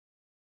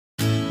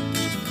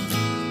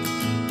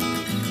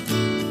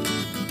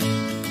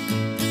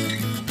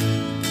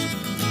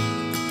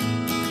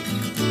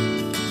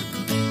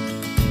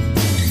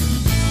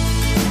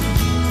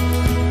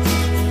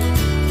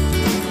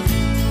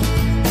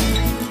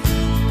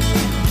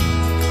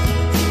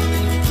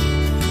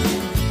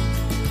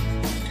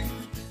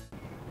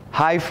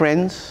Hi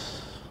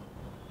friends,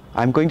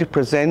 I'm going to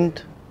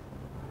present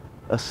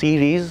a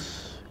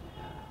series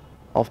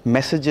of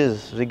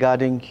messages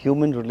regarding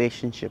human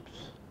relationships.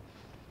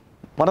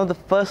 One of the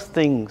first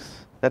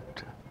things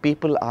that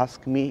people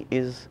ask me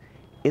is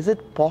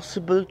it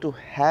possible to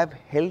have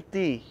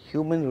healthy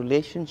human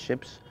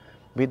relationships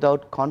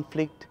without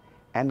conflict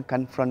and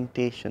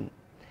confrontation?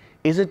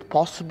 Is it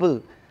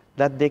possible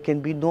that there can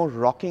be no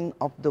rocking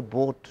of the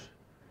boat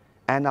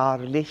and our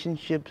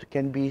relationships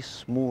can be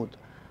smooth?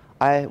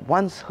 I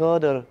once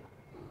heard a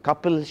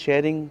couple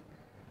sharing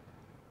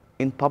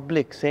in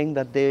public saying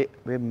that they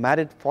were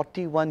married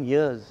 41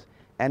 years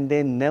and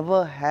they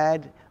never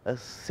had a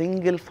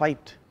single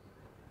fight.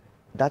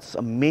 That's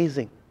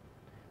amazing.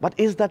 But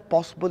is that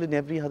possible in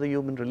every other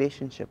human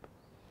relationship?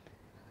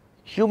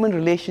 Human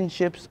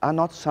relationships are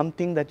not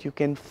something that you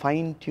can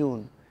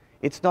fine-tune.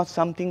 It's not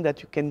something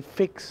that you can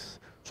fix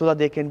so that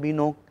there can be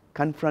no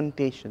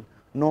confrontation,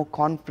 no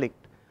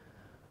conflict,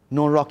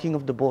 no rocking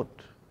of the boat.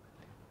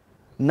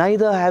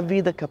 Neither have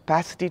we the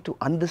capacity to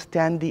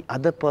understand the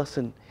other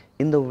person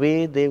in the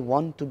way they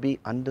want to be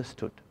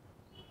understood.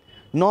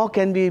 Nor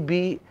can we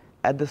be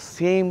at the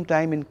same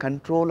time in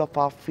control of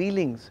our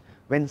feelings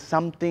when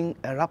something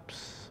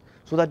erupts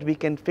so that we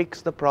can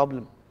fix the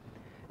problem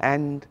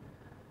and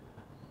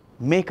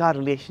make our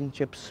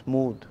relationship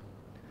smooth.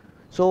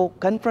 So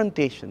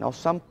confrontation, or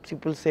some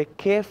people say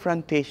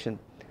carefrontation,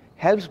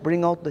 helps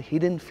bring out the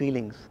hidden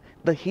feelings,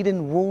 the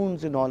hidden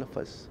wounds in all of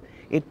us.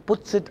 It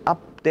puts it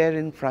up there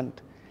in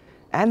front.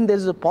 And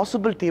there's a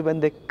possibility when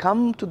they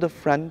come to the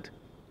front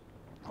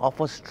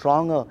of a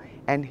stronger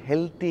and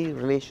healthy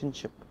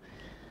relationship.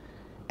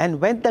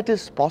 And when that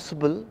is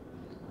possible,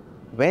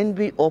 when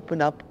we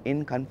open up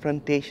in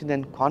confrontation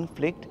and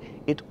conflict,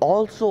 it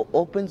also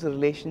opens the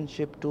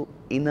relationship to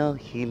inner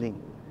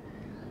healing.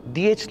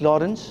 D.H.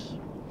 Lawrence,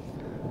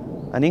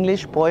 an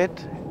English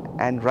poet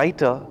and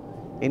writer,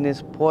 in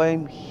his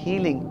poem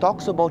Healing,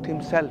 talks about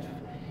himself.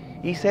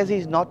 He says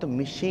he's not a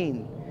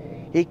machine.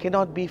 He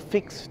cannot be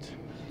fixed.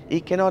 He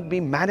cannot be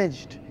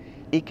managed.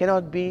 He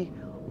cannot be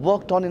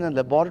worked on in a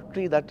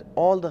laboratory that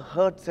all the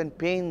hurts and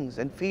pains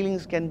and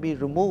feelings can be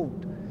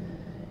removed.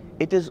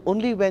 It is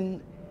only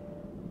when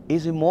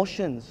his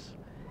emotions,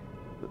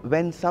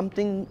 when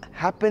something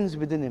happens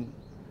within him,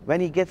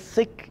 when he gets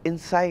sick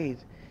inside,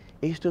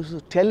 is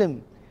to tell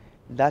him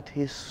that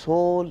his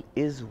soul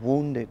is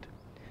wounded.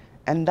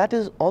 And that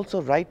is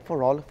also right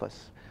for all of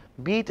us,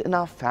 be it in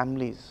our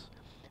families,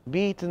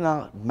 be it in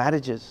our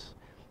marriages,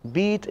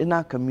 be it in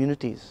our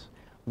communities,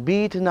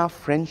 be it in our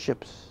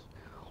friendships.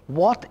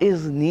 What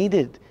is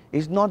needed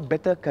is not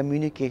better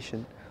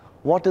communication.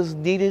 What is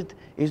needed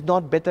is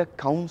not better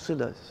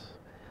counselors.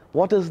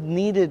 What is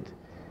needed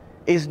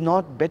is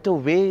not better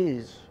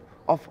ways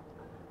of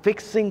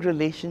fixing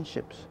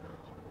relationships.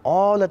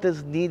 All that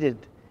is needed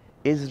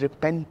is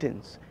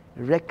repentance,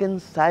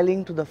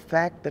 reconciling to the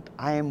fact that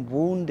I am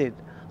wounded,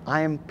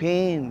 I am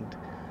pained,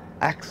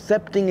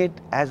 accepting it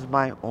as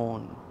my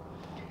own.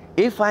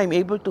 If I am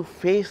able to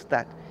face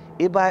that,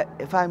 if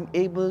I am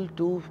able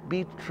to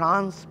be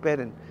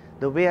transparent,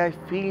 the way I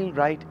feel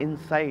right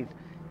inside,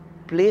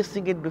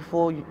 placing it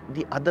before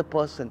the other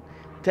person,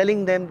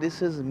 telling them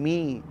this is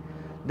me,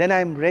 then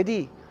I am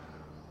ready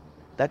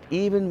that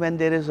even when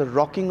there is a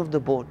rocking of the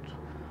boat,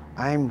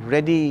 I am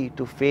ready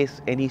to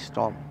face any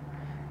storm.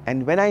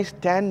 And when I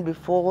stand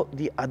before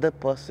the other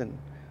person,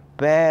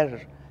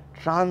 bare,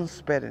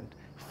 transparent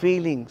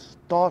feelings,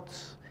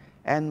 thoughts,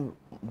 and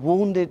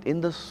wounded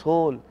in the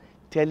soul,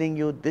 telling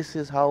you this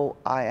is how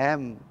I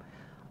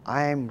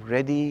am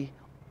ready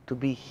to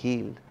be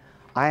healed.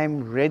 I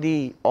am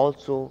ready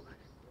also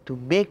to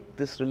make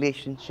this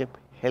relationship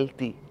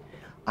healthy.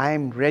 I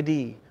am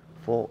ready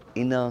for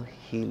inner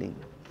healing.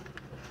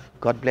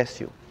 God bless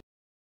you.